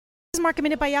Market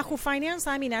Minute by Yahoo Finance.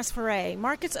 I'm Ines Ferre.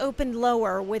 Markets opened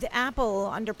lower with Apple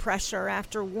under pressure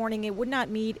after warning it would not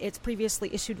meet its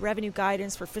previously issued revenue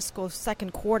guidance for fiscal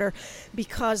second quarter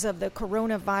because of the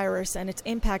coronavirus and its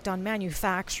impact on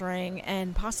manufacturing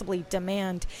and possibly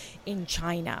demand in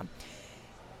China.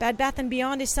 Bed Bath &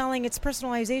 Beyond is selling its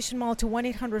personalization mall to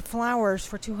 1-800-Flowers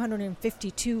for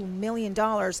 $252 million.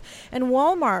 And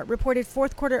Walmart reported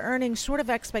fourth quarter earnings short of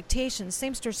expectations.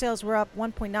 Same-store sales were up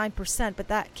 1.9%, but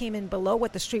that came in below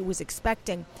what the street was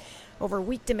expecting over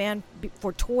weak demand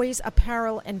for toys,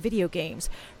 apparel, and video games.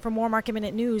 For more Market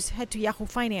Minute news, head to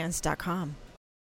yahoofinance.com.